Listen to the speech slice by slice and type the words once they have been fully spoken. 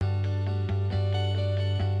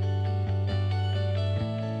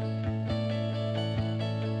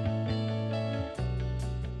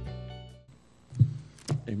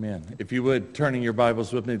Amen. If you would, turning your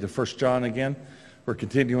Bibles with me to 1 John again. We're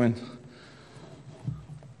continuing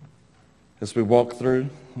as we walk through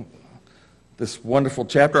this wonderful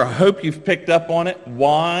chapter. I hope you've picked up on it,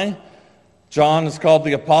 why John is called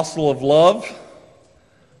the Apostle of Love.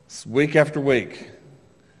 It's week after week.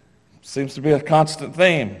 Seems to be a constant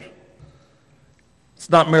theme. It's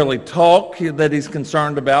not merely talk that he's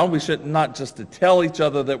concerned about. We should not just to tell each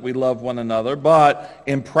other that we love one another, but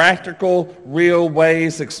in practical, real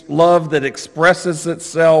ways, love that expresses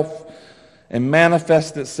itself and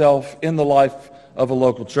manifests itself in the life of a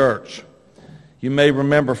local church. You may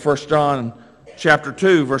remember 1 John chapter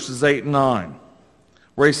 2, verses 8 and 9,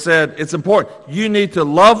 where he said, it's important. You need to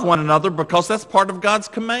love one another because that's part of God's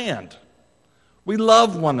command. We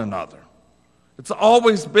love one another. It's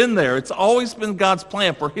always been there. It's always been God's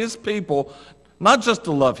plan for his people, not just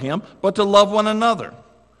to love him, but to love one another,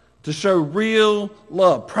 to show real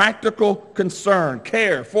love, practical concern,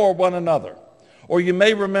 care for one another. Or you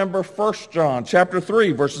may remember 1 John chapter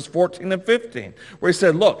 3, verses 14 and 15, where he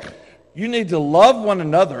said, look, you need to love one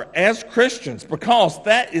another as Christians because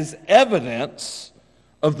that is evidence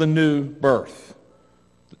of the new birth.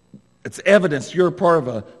 It's evidence you're part of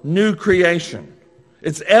a new creation.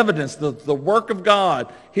 It's evidence that the work of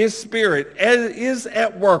God, his Spirit, is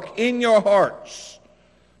at work in your hearts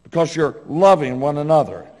because you're loving one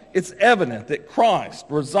another. It's evident that Christ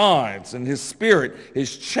resides and his Spirit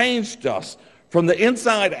has changed us from the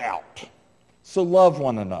inside out. So love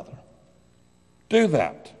one another. Do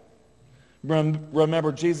that.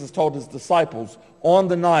 Remember, Jesus told his disciples on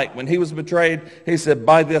the night when he was betrayed, he said,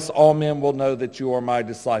 by this all men will know that you are my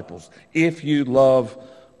disciples, if you love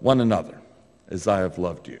one another as I have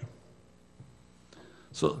loved you.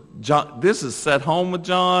 So John, this is set home with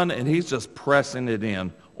John, and he's just pressing it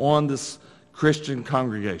in on this Christian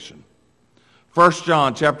congregation. 1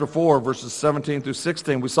 John chapter 4, verses 17 through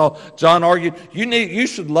 16, we saw John argue, you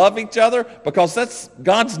should love each other because that's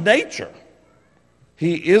God's nature.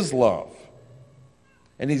 He is love.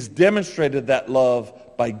 And he's demonstrated that love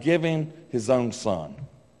by giving his own son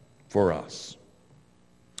for us.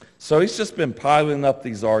 So he's just been piling up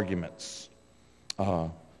these arguments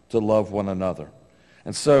to love one another.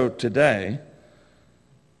 And so today,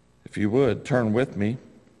 if you would, turn with me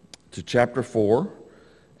to chapter 4,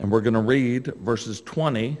 and we're going to read verses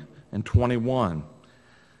 20 and 21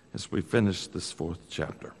 as we finish this fourth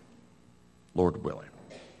chapter, Lord willing.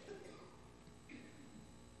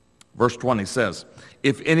 Verse 20 says,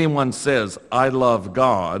 if anyone says, I love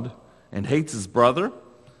God, and hates his brother,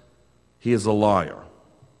 he is a liar.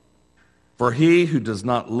 For he who does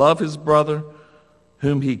not love his brother,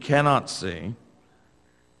 whom he cannot see,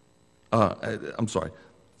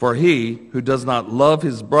 for he who does not love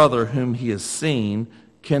his brother whom he has seen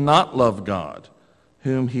cannot love God,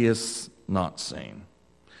 whom he has not seen.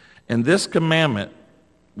 And this commandment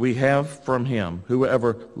we have from him,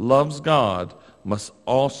 whoever loves God must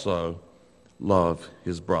also love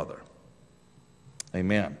his brother.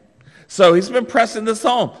 Amen. So he's been pressing this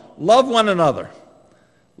home. Love one another.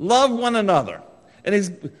 Love one another. And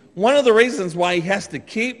he's one of the reasons why he has to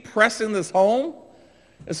keep pressing this home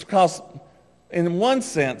is because, in one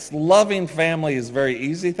sense, loving family is a very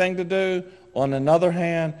easy thing to do. On another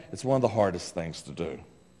hand, it's one of the hardest things to do.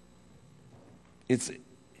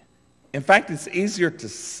 In fact, it's easier to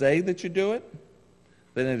say that you do it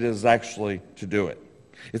than it is actually to do it.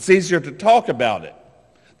 It's easier to talk about it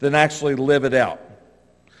than actually live it out.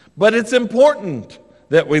 But it's important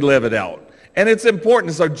that we live it out. And it's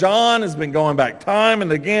important. So John has been going back time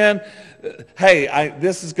and again. Hey,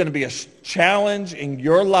 this is going to be a challenge in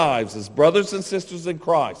your lives as brothers and sisters in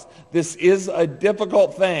Christ. This is a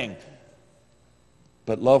difficult thing.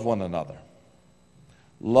 But love one another.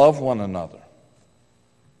 Love one another.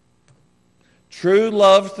 True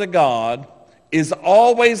love to God is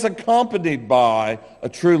always accompanied by a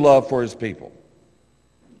true love for his people.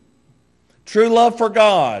 True love for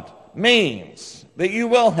God means that you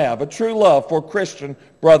will have a true love for Christian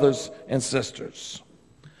brothers and sisters.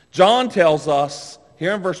 John tells us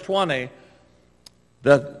here in verse 20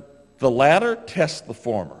 that the latter tests the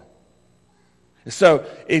former. So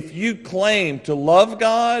if you claim to love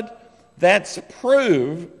God, that's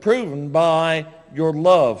proven by your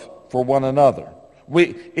love for one another.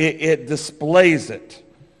 It displays it.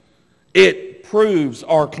 It proves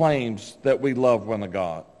our claims that we love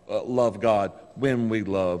God when we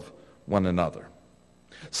love one another.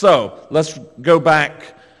 So let's go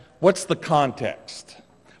back. What's the context?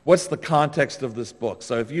 What's the context of this book?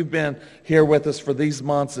 So if you've been here with us for these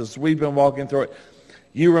months as we've been walking through it,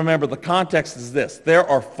 you remember the context is this. There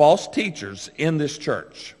are false teachers in this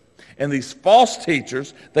church. And these false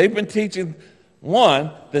teachers, they've been teaching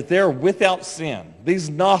One, that they're without sin. These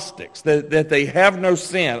Gnostics, that they have no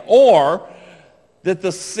sin. Or that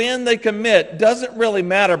the sin they commit doesn't really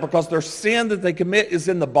matter because their sin that they commit is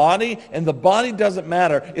in the body, and the body doesn't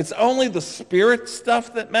matter. It's only the spirit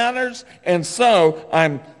stuff that matters. And so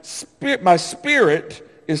my spirit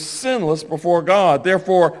is sinless before God.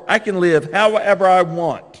 Therefore, I can live however I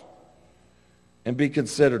want and be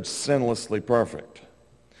considered sinlessly perfect.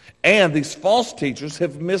 And these false teachers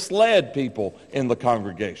have misled people in the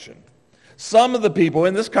congregation. Some of the people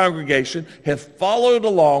in this congregation have followed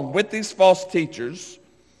along with these false teachers,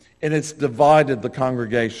 and it's divided the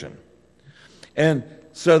congregation. And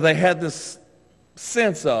so they had this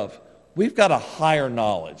sense of, we've got a higher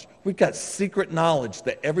knowledge. We've got secret knowledge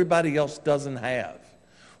that everybody else doesn't have.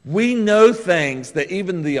 We know things that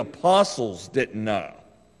even the apostles didn't know.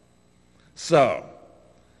 So,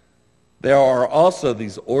 there are also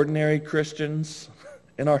these ordinary Christians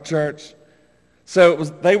in our church. So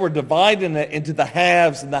they were dividing it into the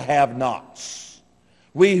haves and the have-nots.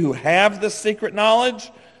 We who have this secret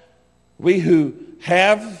knowledge, we who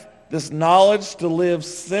have this knowledge to live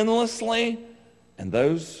sinlessly, and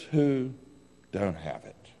those who don't have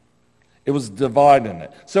it. It was dividing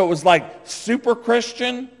it. So it was like super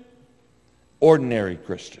Christian, ordinary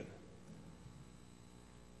Christian.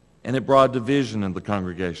 And it brought division in the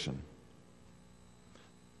congregation.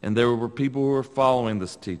 And there were people who were following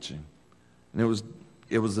this teaching. And it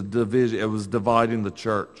was a division. It was dividing the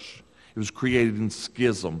church. It was creating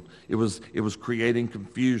schism. It was creating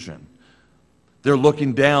confusion. They're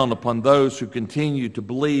looking down upon those who continue to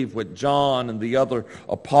believe what John and the other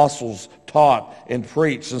apostles taught and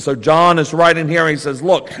preached. And so John is writing here and he says,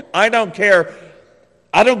 look, I don't care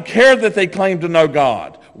that they claim to know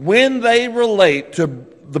God. When they relate to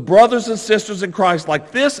the brothers and sisters in Christ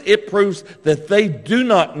like this, it proves that they do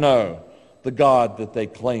not know the God that they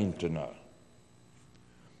claim to know.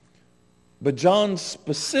 But John's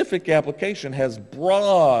specific application has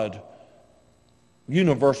broad,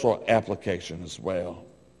 universal application as well.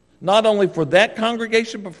 Not only for that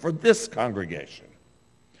congregation, but for this congregation.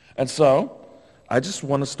 And so, I just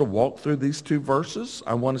want us to walk through these two verses.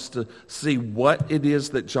 I want us to see what it is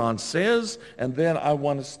that John says, and then I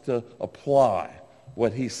want us to apply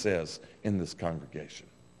what he says in this congregation.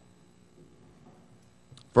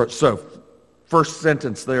 So, first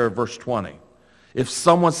sentence there, verse 20. If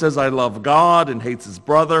someone says, I love God and hates his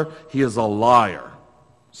brother, he is a liar.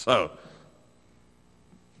 So,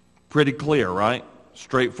 pretty clear, right?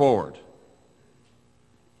 Straightforward.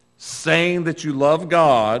 Saying that you love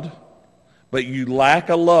God, but you lack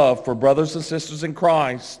a love for brothers and sisters in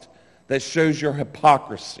Christ, that shows your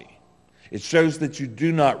hypocrisy. It shows that you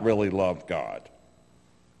do not really love God.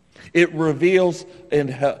 It reveals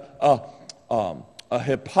a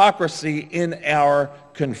hypocrisy in our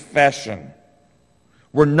confession.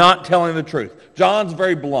 We're not telling the truth. John's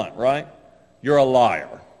very blunt, right? You're a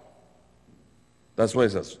liar. That's what he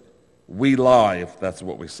says. We lie if that's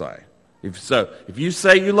what we say. If you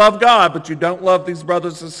say you love God, but you don't love these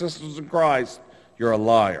brothers and sisters in Christ, you're a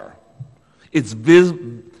liar. It's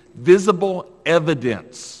visible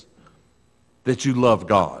evidence that you love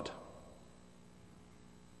God.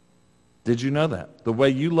 Did you know that? The way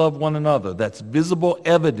you love one another, that's visible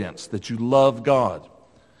evidence that you love God.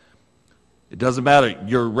 It doesn't matter.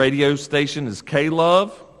 Your radio station is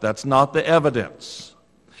K-Love. That's not the evidence.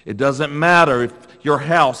 It doesn't matter if your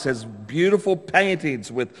house has beautiful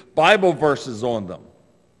paintings with Bible verses on them.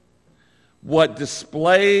 What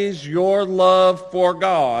displays your love for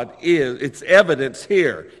God is, it's evidence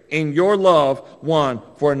here in your love one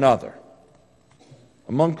for another.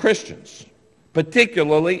 Among Christians,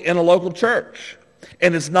 particularly in a local church.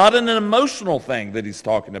 And it's not an emotional thing that he's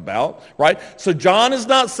talking about, right? So John is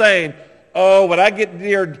not saying, oh, when I get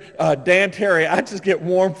near Dan Terry, I just get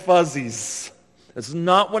warm fuzzies. That's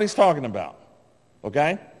not what he's talking about,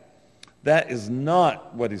 okay? That is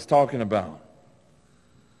not what he's talking about.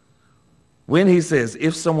 When he says,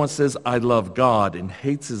 if someone says, I love God and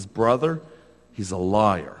hates his brother, he's a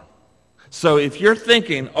liar. So if you're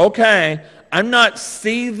thinking, okay, I'm not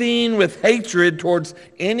seething with hatred towards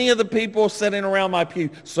any of the people sitting around my pew,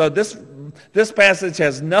 so this passage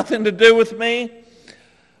has nothing to do with me,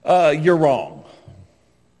 you're wrong.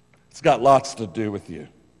 It's got lots to do with you.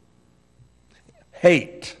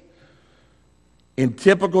 Hate, in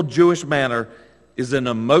typical Jewish manner, is an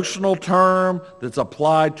emotional term that's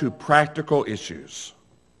applied to practical issues.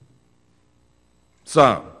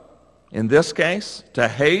 So, in this case, to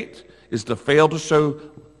hate is to fail to show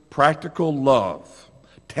practical love,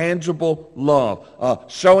 tangible love,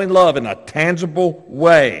 showing love in a tangible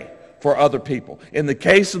way for other people. In the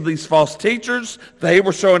case of these false teachers, they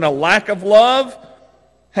were showing a lack of love.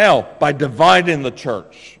 How? By dividing the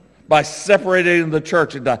church, by separating the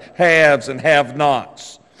church into haves and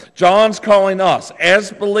have-nots. John's calling us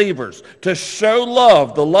as believers to show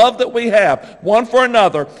love, the love that we have one for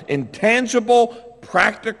another in tangible,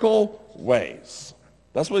 practical ways.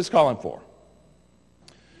 That's what he's calling for.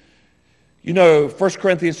 You know, 1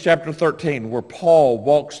 Corinthians chapter 13, where Paul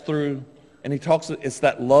walks through, and he talks, it's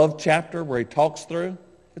that love chapter where he talks through.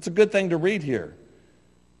 It's a good thing to read here.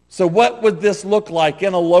 So what would this look like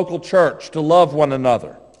in a local church to love one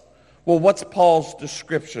another? Well, what's Paul's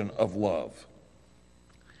description of love?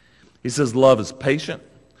 He says love is patient,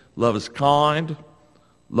 love is kind,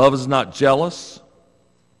 love is not jealous.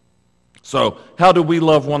 So how do we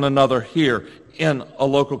love one another here in a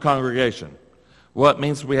local congregation? Well, it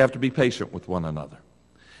means we have to be patient with one another.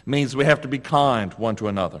 It means we have to be kind one to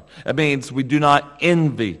another. It means we do not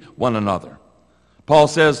envy one another. Paul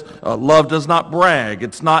says love does not brag.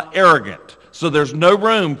 It's not arrogant. So there's no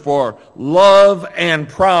room for love and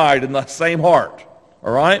pride in the same heart.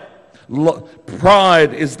 All right?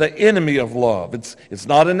 Pride is the enemy of love. It's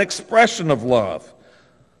not an expression of love.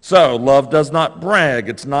 So love does not brag.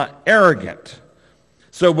 It's not arrogant.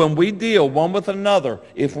 So when we deal one with another,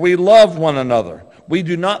 if we love one another, we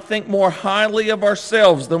do not think more highly of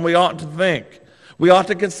ourselves than we ought to think. We ought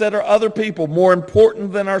to consider other people more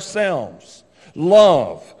important than ourselves.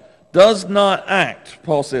 Love does not act,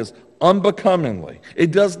 Paul says, unbecomingly.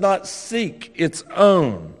 It does not seek its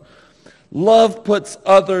own. Love puts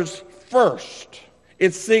others first.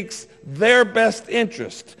 It seeks their best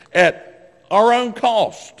interest at our own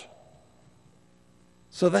cost.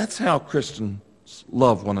 So that's how Christians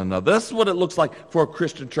love one another. That's what it looks like for a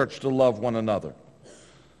Christian church to love one another.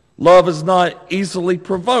 Love is not easily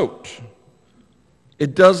provoked.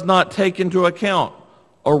 It does not take into account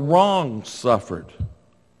a wrong suffered.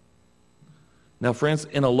 Now, friends,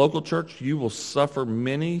 in a local church, you will suffer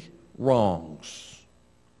many wrongs.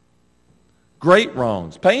 Great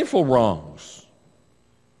wrongs, painful wrongs.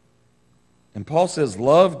 And Paul says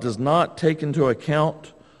love does not take into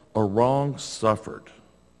account a wrong suffered.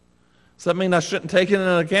 Does that mean I shouldn't take it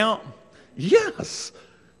into account? Yes.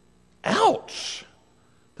 Ouch.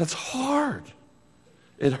 That's hard.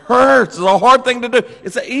 It hurts. It's a hard thing to do.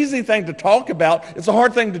 It's an easy thing to talk about. It's a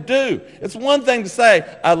hard thing to do. It's one thing to say,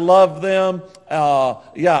 I love them.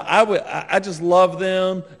 I just love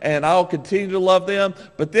them, and I'll continue to love them.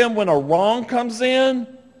 But then when a wrong comes in,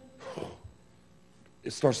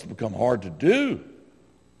 it starts to become hard to do.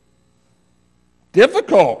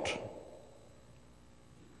 Difficult.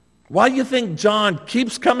 Why do you think John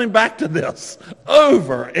keeps coming back to this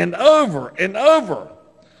over and over and over?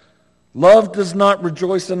 Love does not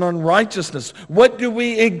rejoice in unrighteousness. What do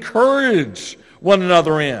we encourage one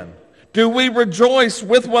another in? Do we rejoice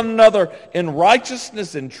with one another in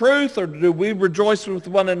righteousness and truth, or do we rejoice with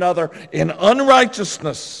one another in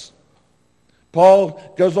unrighteousness?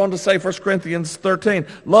 Paul goes on to say, 1 Corinthians 13,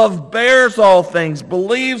 love bears all things,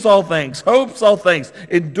 believes all things, hopes all things,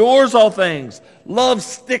 endures all things. Love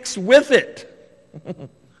sticks with it.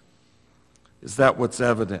 Is that what's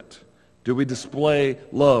evident? Do we display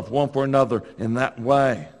love one for another in that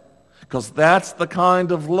way? Because that's the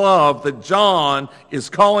kind of love that John is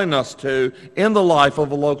calling us to in the life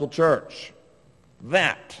of a local church.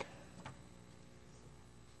 That.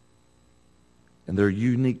 And there are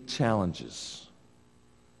unique challenges.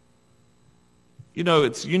 You know,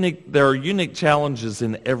 it's unique. There are unique challenges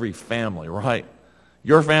in every family, right?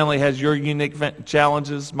 Your family has your unique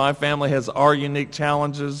challenges. My family has our unique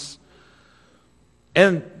challenges.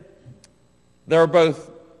 And there are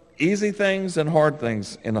both easy things and hard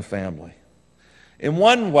things in a family. In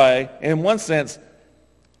one way, in one sense,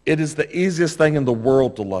 it is the easiest thing in the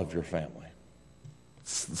world to love your family.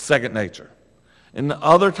 It's second nature. In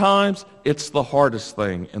other times, it's the hardest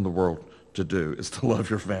thing in the world to do, is to love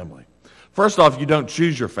your family. First off, you don't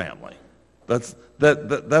choose your family. That's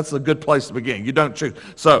a good place to begin. You don't choose.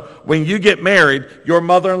 So when you get married, your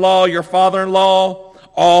mother-in-law, your father-in-law,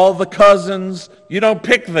 all the cousins, you don't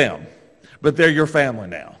pick them. But they're your family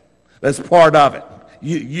now. That's part of it.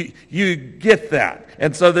 You get that.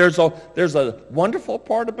 And so there's a wonderful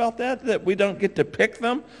part about that we don't get to pick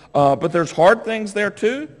them. But there's hard things there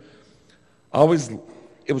too.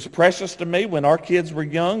 It was precious to me when our kids were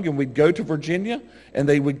young and we'd go to Virginia and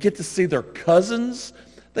they would get to see their cousins.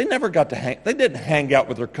 They never got to they didn't hang out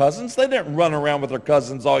with their cousins. They didn't run around with their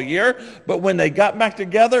cousins all year. But when they got back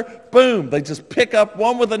together, boom, they just pick up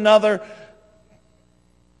one with another.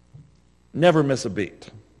 Never miss a beat.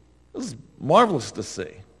 It was marvelous to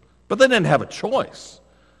see. But they didn't have a choice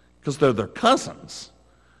because they're their cousins.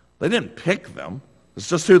 They didn't pick them. It's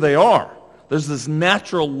just who they are. There's this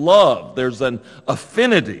natural love. There's an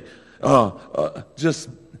affinity. Just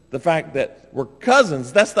the fact that we're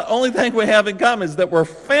cousins, that's the only thing we have in common, is that we're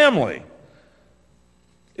family.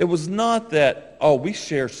 It was not that, we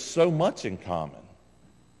share so much in common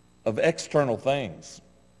of external things.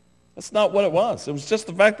 That's not what it was. It was just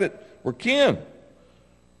the fact that we're kin.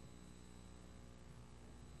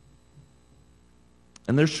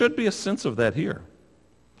 And there should be a sense of that here.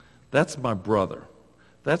 That's my brother.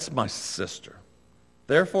 That's my sister.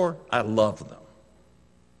 Therefore, I love them.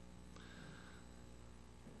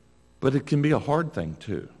 But it can be a hard thing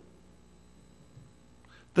too.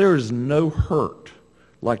 There is no hurt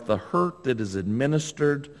like the hurt that is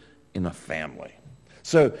administered in a family.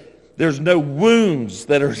 So there's no wounds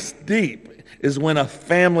that are as deep as when a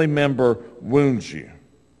family member wounds you.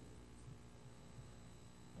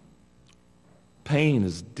 Pain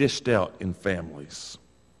is dished out in families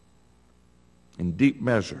in deep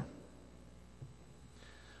measure.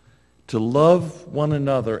 To love one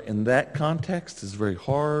another in that context is very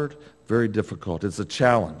hard, very difficult. It's a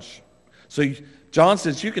challenge. So John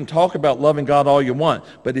says you can talk about loving God all you want,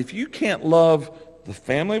 but if you can't love the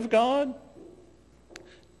family of God,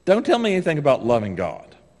 don't tell me anything about loving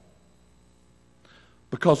God.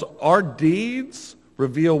 Because our deeds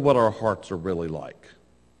reveal what our hearts are really like.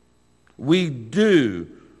 We do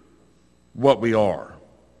what we are.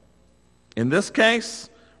 In this case,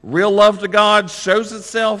 real love to God shows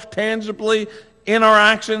itself tangibly in our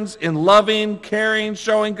actions, in loving, caring,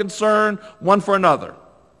 showing concern one for another.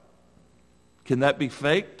 Can that be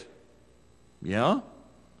faked? Yeah,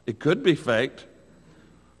 it could be faked.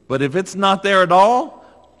 But if it's not there at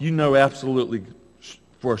all, you know absolutely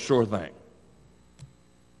for a sure thing.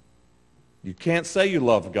 You can't say you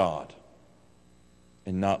love God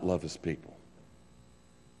and not love his people.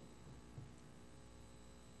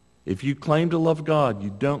 If you claim to love God,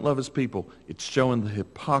 you don't love his people, it's showing the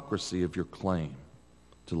hypocrisy of your claim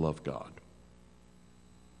to love God.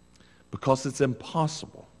 Because it's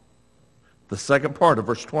impossible. The second part of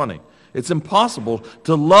verse 20. It's impossible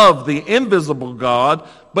to love the invisible God,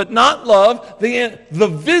 but not love the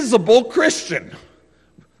visible Christian.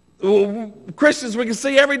 Christians we can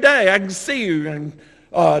see every day. I can see you and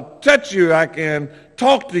touch you. I can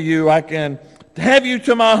talk to you. I can have you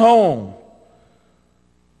to my home.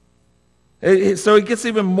 So he gets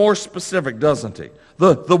even more specific, doesn't he?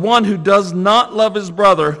 The one who does not love his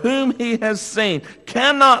brother, whom he has seen,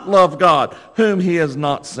 cannot love God, whom he has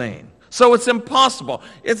not seen. So it's impossible.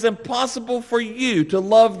 It's impossible for you to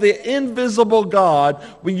love the invisible God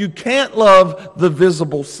when you can't love the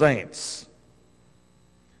visible saints.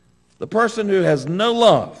 The person who has no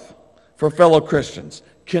love for fellow Christians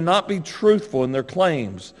cannot be truthful in their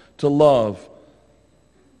claims to love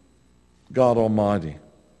God Almighty.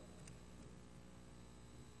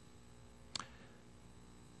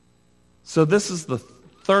 So this is the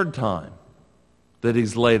third time that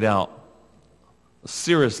he's laid out a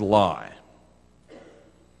serious lie.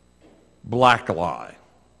 Black lie.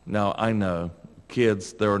 Now, I know,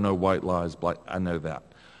 kids, there are no white lies. I know that.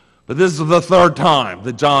 But this is the third time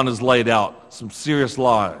that John has laid out some serious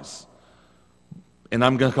lies. And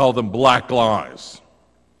I'm going to call them black lies.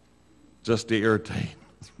 Just to irritate,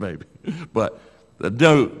 maybe. But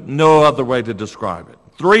no other way to describe it.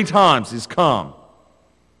 3 times he's come.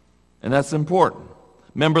 And that's important.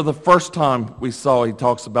 Remember the first time we saw he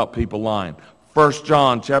talks about people lying. 1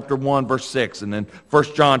 John chapter 1 verse 6 and then 1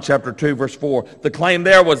 John chapter 2 verse 4. The claim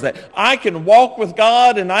there was that I can walk with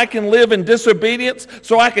God and I can live in disobedience,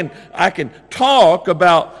 so I can talk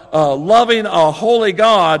about loving a holy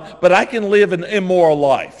God, but I can live an immoral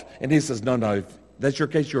life. And he says, no, if that's your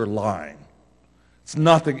case, you're lying. It's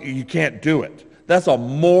nothing, you can't do it. That's a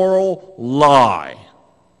moral lie.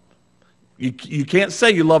 You can't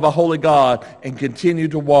say you love a holy God and continue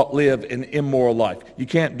to live an immoral life. You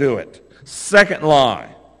can't do it. Second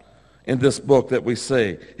lie in this book that we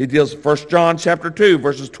see. He deals 1 John chapter 2,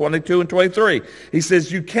 verses 22 and 23. He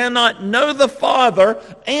says, you cannot know the Father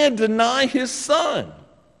and deny his Son.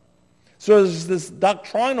 So there's this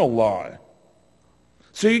doctrinal lie.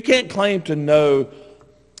 So you can't claim to know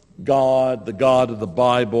God, the God of the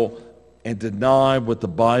Bible, and deny what the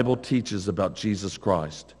Bible teaches about Jesus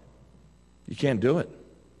Christ. You can't do it.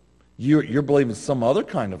 You're believing some other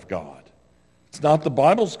kind of God. It's not the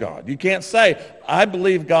Bible's God. You can't say, I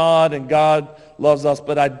believe God and God loves us,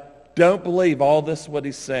 but I don't believe all this what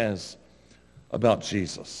he says about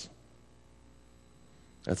Jesus.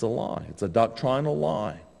 That's a lie. It's a doctrinal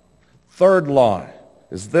lie. Third lie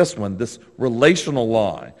is this one, this relational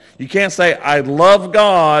lie. You can't say, I love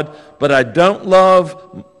God, but I don't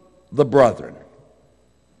love the brethren.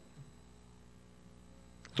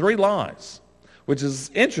 3 lies, which is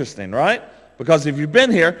interesting, right? Because if you've been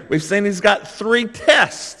here, we've seen he's got 3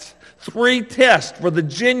 tests. 3 tests for the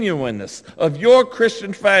genuineness of your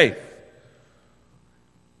Christian faith.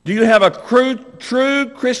 Do you have a true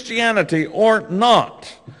Christianity or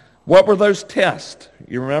not? What were those tests?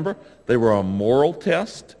 You remember? They were a moral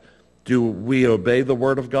test. Do we obey the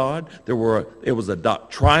Word of God? It was a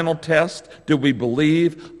doctrinal test. Do we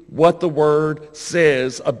believe what the Word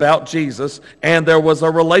says about Jesus? And there was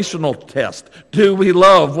a relational test. Do we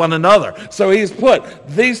love one another? So he's put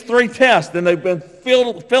these 3 tests, and they've been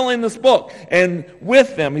filling this book. And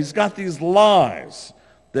with them, he's got these lies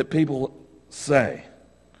that people say.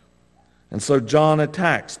 And so John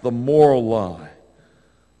attacks the moral lie.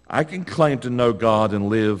 I can claim to know God and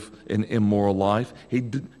live an immoral life.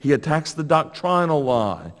 He attacks the doctrinal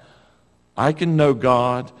lie. I can know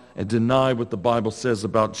God and deny what the Bible says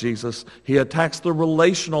about Jesus. He attacks the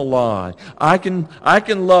relational lie. I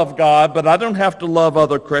can love God, but I don't have to love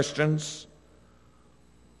other Christians.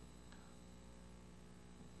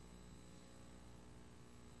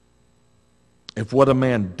 If what a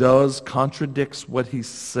man does contradicts what he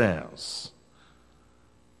says,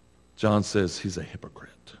 John says he's a hypocrite.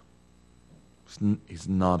 He's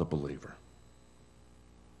not a believer.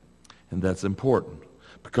 And that's important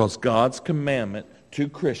because God's commandment to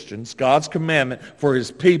Christians, God's commandment for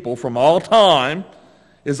his people from all time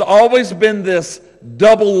has always been this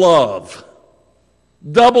double love.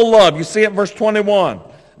 Double love. You see it in verse 21.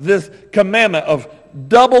 This commandment of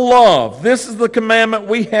double love. This is the commandment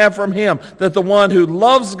we have from him, that the one who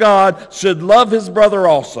loves God should love his brother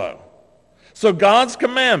also. So God's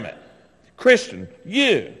commandment, Christian,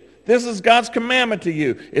 you, this is God's commandment to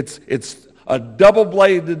you. It's a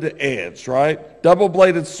double-bladed edge, right?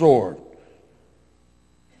 Double-bladed sword.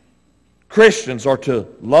 Christians are to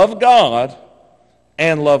love God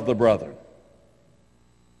and love the brother.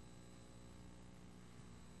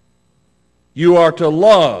 You are to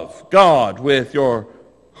love God with your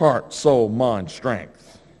heart, soul, mind,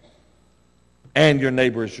 strength. And your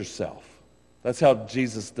neighbor as yourself. That's how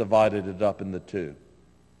Jesus divided it up into 2.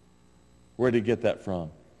 Where did he get that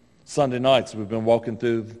from? Sunday nights, we've been walking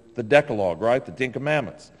through the Decalogue, right? The 10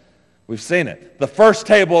 Commandments. We've seen it. The first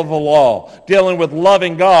table of the law, dealing with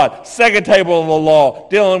loving God. Second table of the law,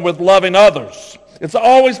 dealing with loving others. It's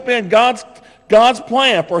always been God's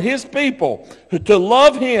plan for his people to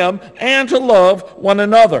love him and to love one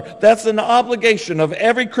another. That's an obligation of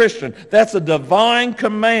every Christian. That's a divine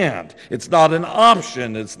command. It's not an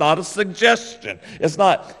option. It's not a suggestion. It's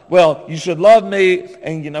not, well, you should love me,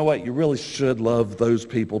 and you know what? You really should love those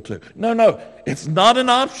people too. No. It's not an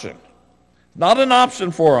option. Not an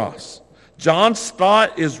option for us. John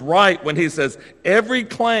Stott is right when he says every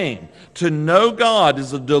claim to know God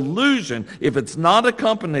is a delusion if it's not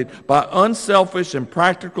accompanied by unselfish and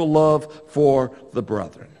practical love for the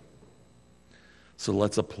brethren. So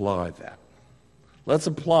let's apply that. Let's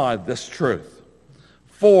apply this truth.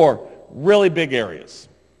 4 really big areas.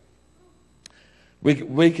 We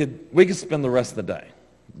could spend the rest of the day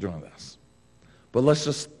doing this. But let's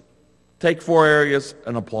just take 4 areas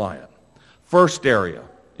and apply it. First area,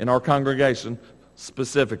 in our congregation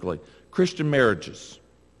specifically, Christian marriages.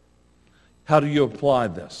 How do you apply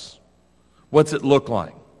this? What's it look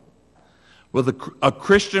like? Well, a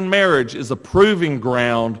Christian marriage is a proving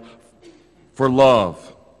ground for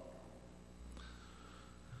love.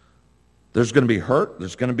 There's going to be hurt.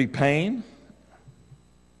 There's going to be pain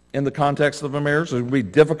in the context of a marriage. There's going to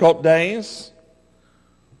be difficult days.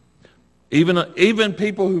 Even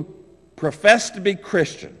people who profess to be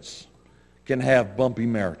Christians can have bumpy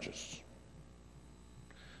marriages.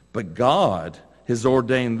 But God has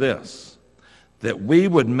ordained this, that we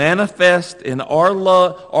would manifest in our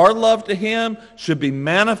love to him should be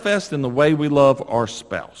manifest in the way we love our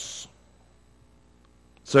spouse.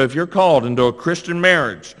 So if you're called into a Christian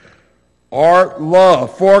marriage, our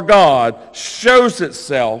love for God shows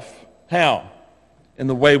itself, how? In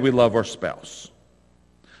the way we love our spouse.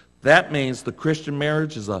 That means the Christian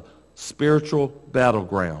marriage is a spiritual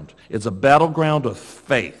battleground. It's a battleground of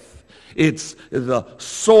faith. It's the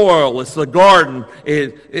soil, it's the garden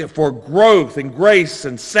for growth and grace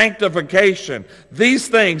and sanctification. These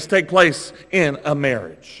things take place in a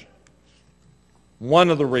marriage. One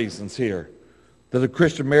of the reasons here that a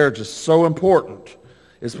Christian marriage is so important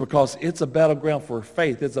is because it's a battleground for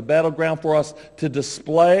faith. It's a battleground for us to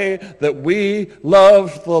display that we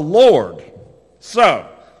love the Lord. So,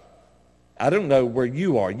 I don't know where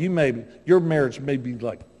you are. Your marriage may be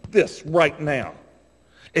like this right now.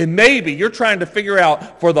 And maybe you're trying to figure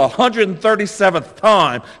out for the 137th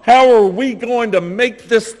time, how are we going to make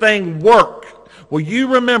this thing work? Well,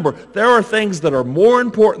 you remember, there are things that are more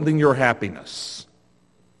important than your happiness.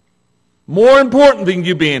 More important than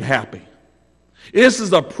you being happy. This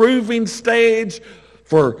is a proving stage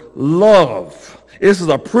for love. This is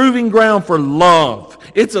a proving ground for love.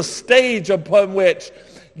 It's a stage upon which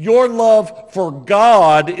your love for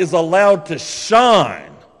God is allowed to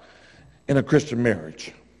shine in a Christian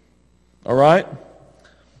marriage. All right?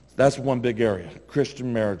 That's one big area.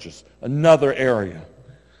 Christian marriages. Another area.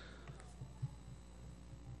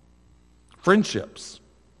 Friendships.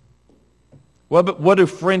 What do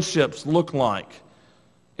friendships look like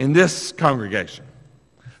in this congregation?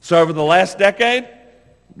 So over the last decade,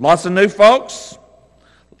 lots of new folks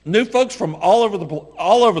from all over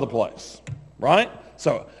the place, right?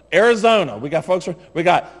 So Arizona, we got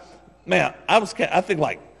I think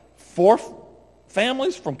like 4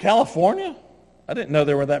 families from California. I didn't know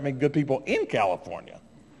there were that many good people in California.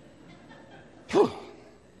 How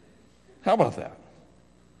about that?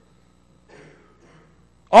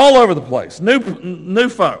 All over the place, new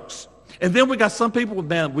folks. And then we got some people,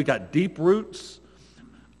 man, we got deep roots.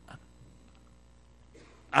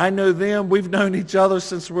 I know them. We've known each other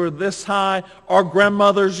since we were this high. Our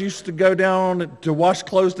grandmothers used to go down to wash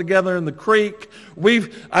clothes together in the creek.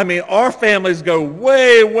 Our families go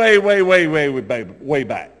way, way, way, way, way, way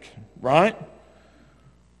back, right?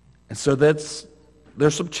 And so there's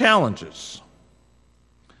some challenges.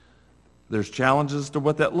 There's challenges to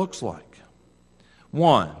what that looks like.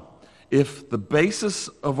 One, if the basis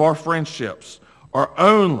of our friendships are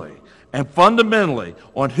only and fundamentally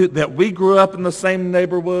on that we grew up in the same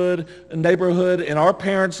neighborhood, and our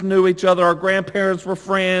parents knew each other, our grandparents were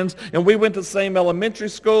friends, and we went to the same elementary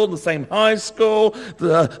school, the same high school,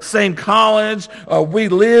 the same college, we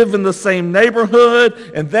live in the same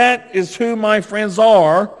neighborhood, and that is who my friends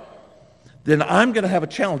are, then I'm going to have a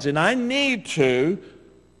challenge, and I need to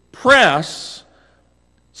press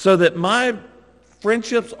so that my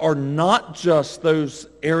friendships are not just those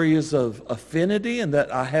areas of affinity and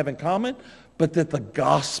that I have in common, but that the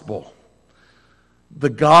gospel,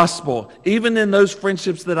 even in those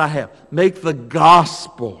friendships that I have, make the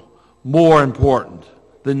gospel more important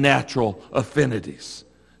than natural affinities,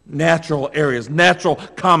 natural areas, natural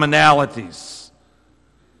commonalities.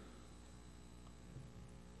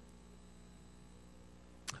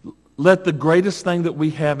 Let the greatest thing that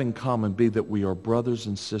we have in common be that we are brothers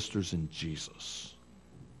and sisters in Jesus.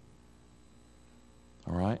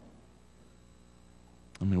 All right?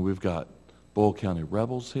 We've got Boyle County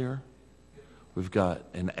rebels here. We've got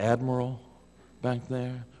an admiral back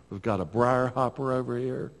there. We've got a briar hopper over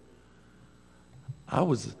here.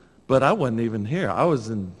 But I wasn't even here. I was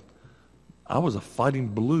a fighting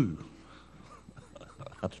blue.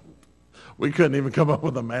 We couldn't even come up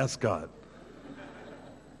with a mascot.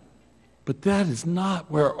 But that is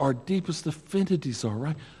not where our deepest affinities are,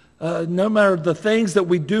 right? No matter the things that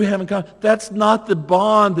we do have in common, that's not the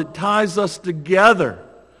bond that ties us together.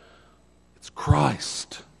 It's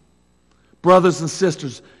Christ. Brothers and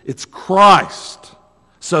sisters, it's Christ.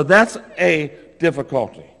 So that's a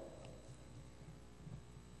difficulty.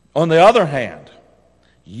 On the other hand,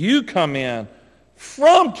 you come in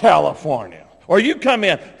from California, or you come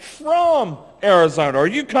in from Arizona, or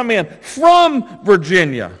you come in from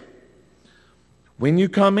Virginia. When you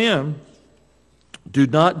come in, do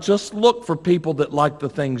not just look for people that like the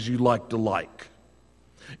things you like to like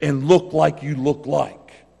and look like you look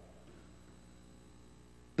like.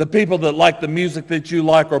 The people that like the music that you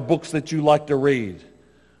like or books that you like to read.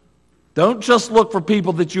 Don't just look for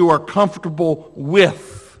people that you are comfortable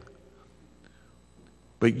with.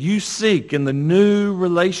 But you seek in the new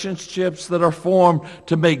relationships that are formed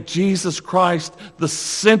to make Jesus Christ the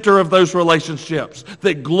center of those relationships.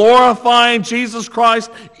 That glorifying Jesus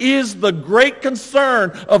Christ is the great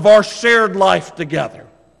concern of our shared life together.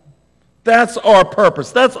 That's our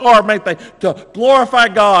purpose. That's our main thing. To glorify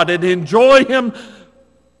God and enjoy Him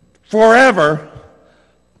forever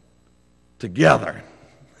together.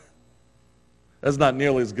 That's not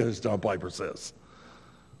nearly as good as John Piper says.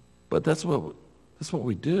 But that's what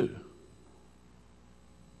we do.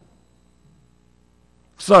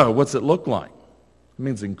 So, what's it look like? It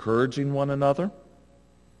means encouraging one another.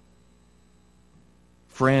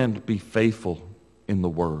 Friend, be faithful in the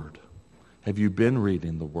Word. Have you been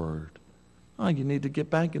reading the Word? Oh, you need to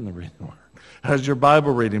get back in the reading Word. How's your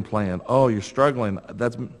Bible reading plan? Oh, you're struggling.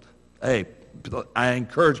 Hey, I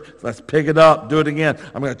encourage, let's pick it up, do it again.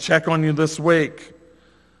 I'm going to check on you this week.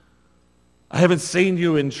 I haven't seen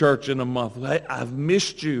you in church in a month. I've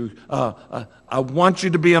missed you. I want you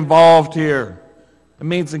to be involved here. It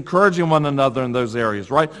means encouraging one another in those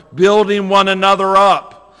areas, right? Building one another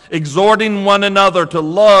up. exhorting one another to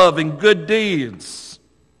love and good deeds.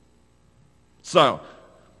 So,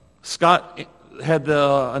 Scott had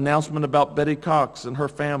the announcement about Betty Cox and her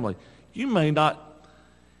family. You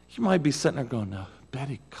might be sitting there going, no,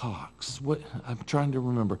 Betty Cox. What? I'm trying to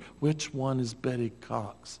remember. Which one is Betty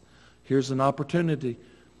Cox? Here's an opportunity.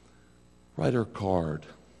 Write her a card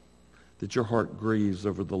that your heart grieves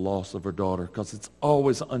over the loss of her daughter, because it's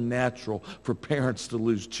always unnatural for parents to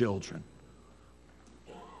lose children.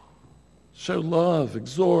 Show love,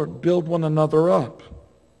 exhort, build one another up.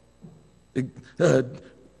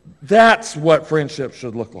 That's what friendship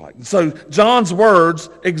should look like. So John's words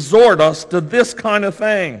exhort us to this kind of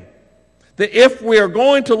thing. That if we are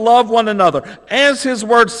going to love one another, as his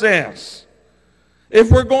word says,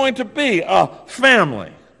 if we're going to be a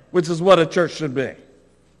family, which is what a church should be,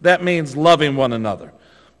 that means loving one another.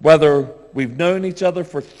 Whether we've known each other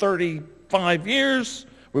for 35 years,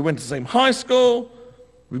 we went to the same high school,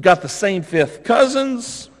 we've got the same fifth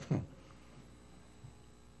cousins,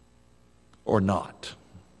 or not.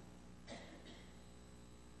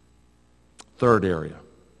 Third area,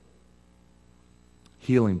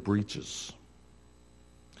 healing breaches.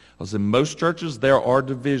 As in most churches, there are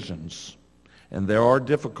divisions and there are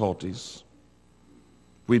difficulties.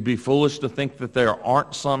 We'd be foolish to think that there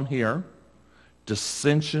aren't some here,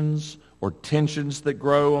 dissensions or tensions that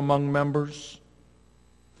grow among members.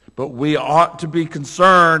 But we ought to be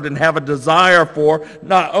concerned and have a desire for,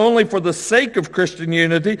 not only for the sake of Christian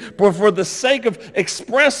unity, but for the sake of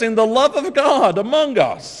expressing the love of God among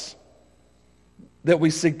us, that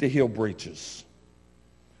we seek to heal breaches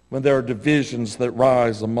when there are divisions that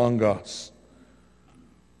rise among us.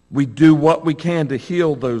 We do what we can to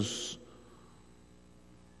heal those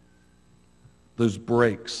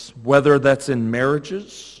breaks, whether that's in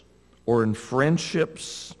marriages or in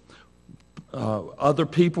friendships, other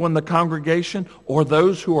people in the congregation or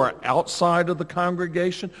those who are outside of the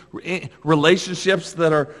congregation, relationships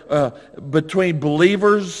that are between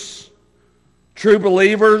believers, true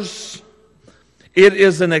believers. It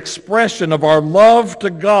is an expression of our love to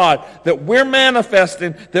God that we're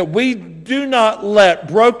manifesting, that we do not let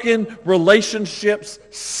broken relationships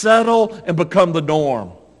settle and become the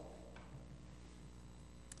norm.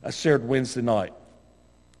 I shared Wednesday night.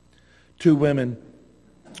 Two women,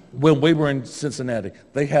 when we were in Cincinnati,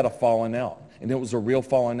 they had a falling out. And it was a real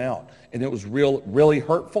falling out. And it was really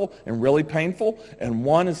hurtful and really painful. And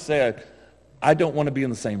one has said, I don't want to be in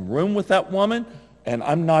the same room with that woman, and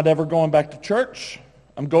I'm not ever going back to church.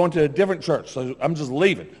 I'm going to a different church, so I'm just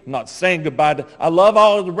leaving. I'm not saying goodbye to, I love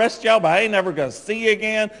all of the rest of y'all, but I ain't never going to see you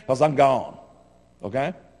again because I'm gone.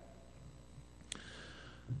 Okay?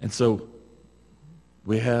 And so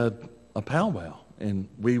we had a powwow, and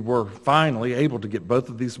we were finally able to get both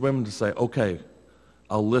of these women to say, okay,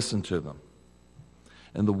 I'll listen to them.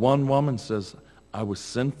 And the one woman says, I was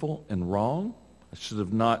sinful and wrong. I should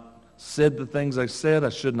have not said the things I said. I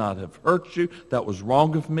should not have hurt you. That was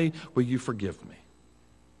wrong of me. Will you forgive me?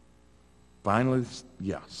 Finally,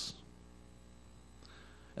 yes.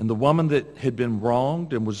 And the woman that had been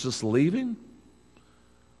wronged and was just leaving,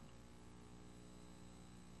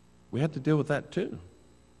 we had to deal with that too.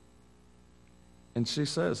 And she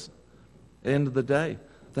says, at the end of the day,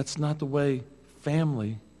 that's not the way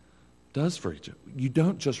family does for each other. You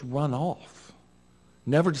don't just run off,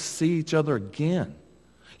 never to see each other again.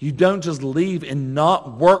 You don't just leave and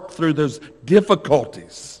not work through those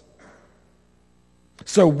difficulties.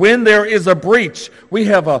 So when there is a breach, we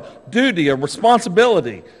have a duty, a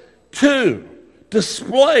responsibility to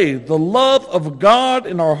display the love of God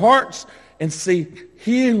in our hearts and see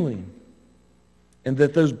healing, and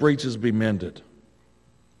that those breaches be mended.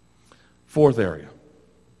 Fourth area,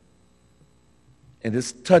 and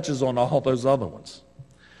this touches on all those other ones.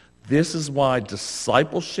 This is why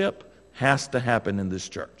discipleship has to happen in this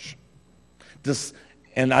church.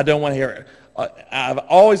 And I don't want to hear it. I've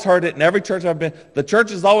always heard it in every church I've been. The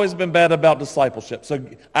church has always been bad about discipleship. So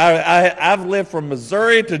I've lived from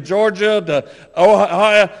Missouri to Georgia to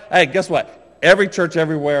Ohio. Hey, guess what? Every church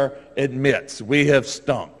everywhere admits we have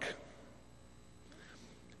stunk.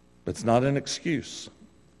 But it's not an excuse.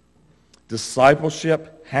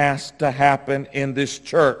 Discipleship has to happen in this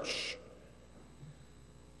church.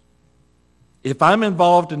 If I'm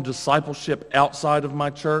involved in discipleship outside of my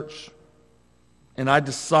church, and I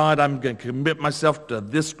decide I'm going to commit myself to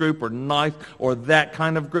this group or ninth or that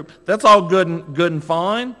kind of group, that's all good and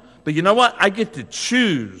fine. But you know what? I get to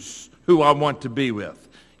choose who I want to be with.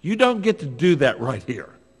 You don't get to do that right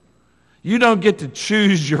here. You don't get to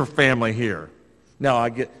choose your family here. Now,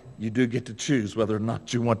 you do get to choose whether or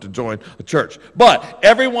not you want to join a church. But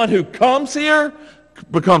everyone who comes here,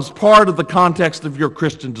 becomes part of the context of your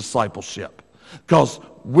Christian discipleship, because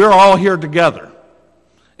we're all here together.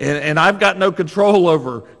 And I've got no control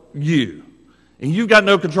over you. And you've got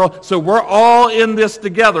no control. So we're all in this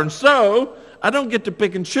together. And so I don't get to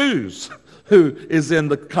pick and choose who is in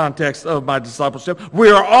the context of my discipleship. We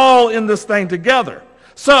are all in this thing together.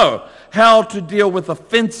 So how to deal with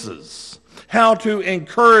offenses. How to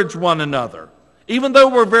encourage one another. Even though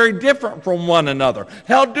we're very different from one another.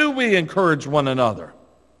 How do we encourage one another?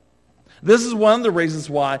 This is one of the reasons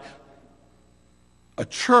why a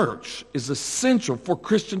church is essential for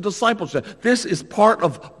Christian discipleship. This is part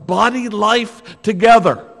of body life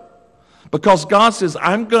together. Because God says,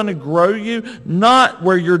 I'm going to grow you not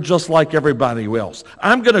where you're just like everybody else.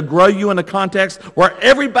 I'm going to grow you in a context where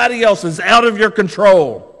everybody else is out of your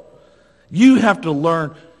control. You have to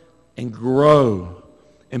learn and grow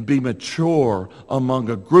and be mature among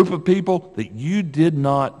a group of people that you did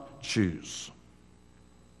not choose.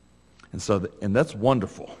 And that's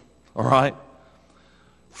wonderful, all right?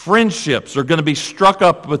 Friendships are going to be struck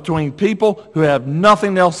up between people who have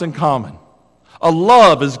nothing else in common. A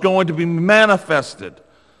love is going to be manifested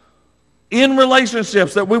in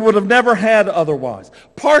relationships that we would have never had otherwise.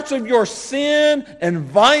 Parts of your sin and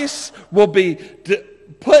vice will be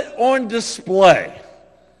put on display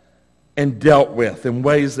and dealt with in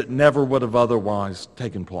ways that never would have otherwise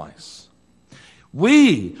taken place.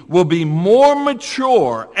 We will be more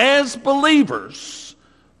mature as believers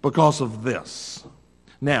because of this.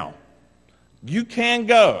 Now, you can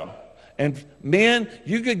go, and men,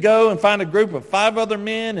 you could go and find a group of 5 other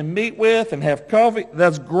men and meet with and have coffee.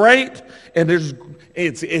 That's great, and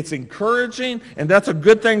it's encouraging, and that's a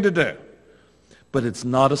good thing to do. But it's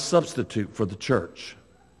not a substitute for the church.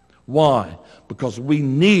 Why? Because we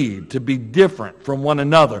need to be different from one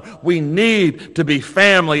another. We need to be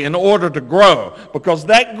family in order to grow. Because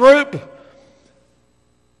that group,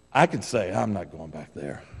 I could say, I'm not going back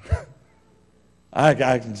there. I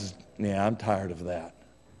can just, I'm tired of that.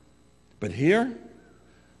 But here,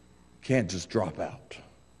 can't just drop out.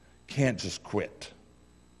 Can't just quit.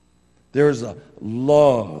 There's a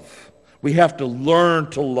love. We have to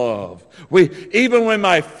learn to love. Even when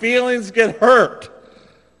my feelings get hurt,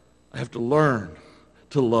 I have to learn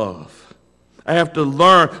to love. I have to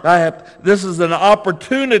learn. This is an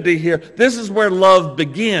opportunity here. This is where love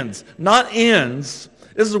begins, not ends.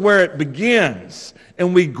 This is where it begins,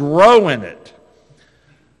 and we grow in it.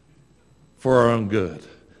 For our own good,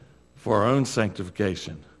 for our own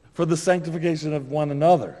sanctification, for the sanctification of one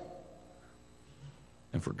another,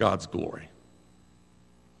 and for God's glory.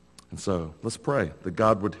 And so let's pray that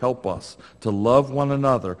God would help us to love one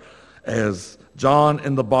another as John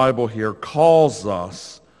in the Bible here calls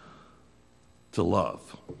us to love.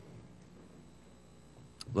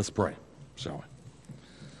 Let's pray, shall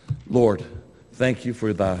we? Lord, thank you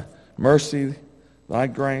for thy mercy, thy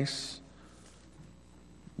grace.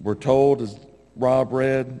 We're told, as Rob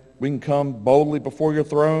read, we can come boldly before your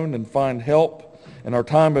throne and find help in our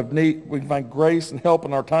time of need. We can find grace and help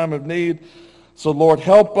in our time of need. So, Lord,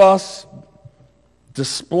 help us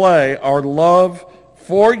display our love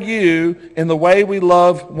for you in the way we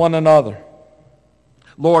love one another.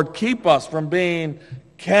 Lord, keep us from being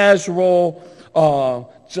casual,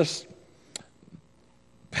 just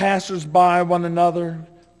passers-by one another,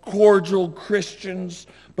 cordial Christians.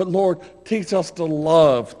 But Lord, teach us to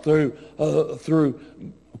love through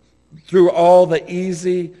all the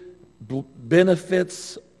easy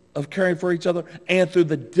benefits of caring for each other and through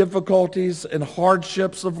the difficulties and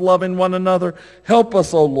hardships of loving one another. Help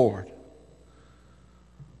us, O Lord.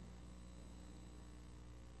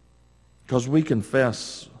 Because we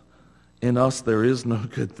confess in us there is no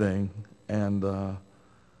good thing, and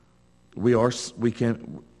we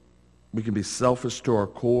can be selfish to our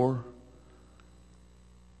core.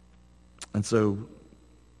 And so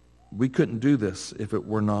we couldn't do this if it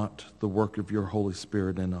were not the work of your Holy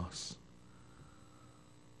Spirit in us.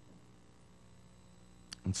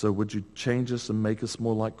 And so would you change us and make us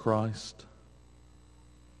more like Christ?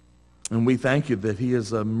 And we thank you that he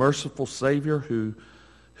is a merciful Savior who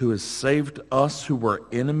has saved us who were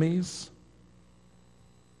enemies.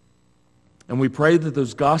 And we pray that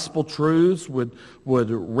those gospel truths would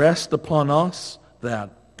rest upon us,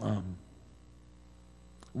 that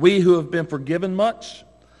we who have been forgiven much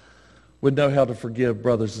would know how to forgive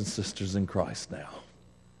brothers and sisters in Christ now.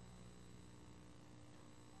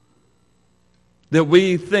 That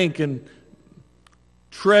we think and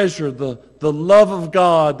treasure the love of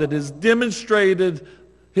God that has demonstrated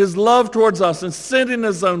his love towards us and sending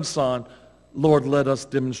his own Son. Lord, let us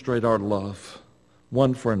demonstrate our love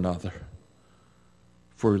one for another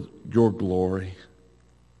for your glory.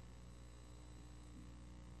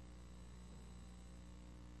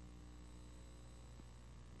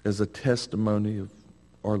 as a testimony of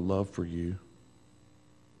our love for you.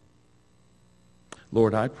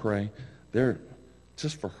 Lord, I pray there,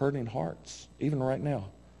 just for hurting hearts, even right now,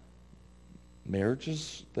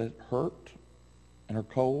 marriages that hurt and are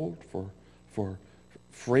cold, for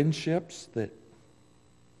friendships that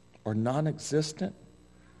are non-existent.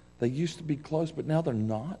 They used to be close, but now they're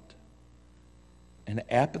not. And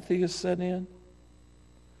apathy is set in.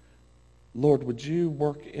 Lord, would you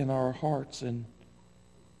work in our hearts, and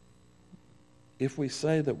if we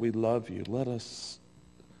say that we love you, let us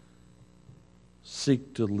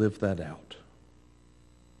seek to live that out,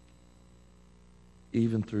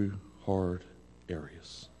 even through hard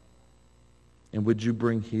areas. And would you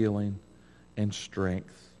bring healing and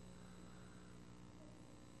strength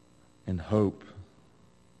and hope.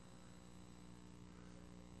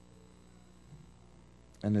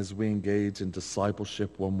 And as we engage in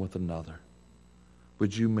discipleship one with another,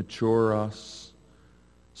 would you mature us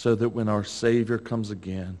so that when our Savior comes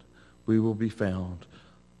again, we will be found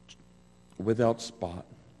without spot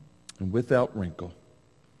and without wrinkle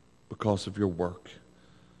because of your work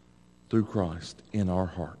through Christ in our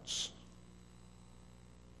hearts.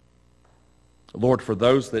 Lord, for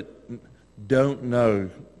those that don't know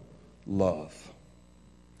love,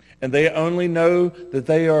 and they only know that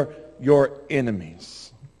they are your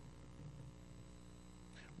enemies,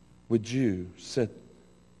 would you set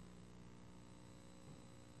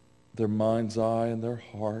their mind's eye and their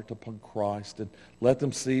heart upon Christ and let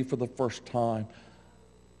them see for the first time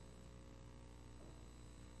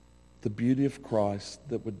the beauty of Christ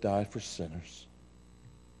that would die for sinners.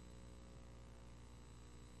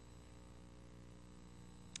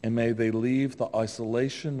 And may they leave the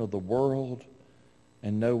isolation of the world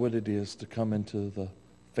and know what it is to come into the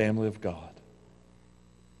family of God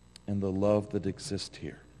and the love that exists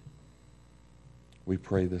here. We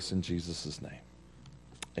pray this in Jesus' name.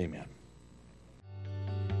 Amen.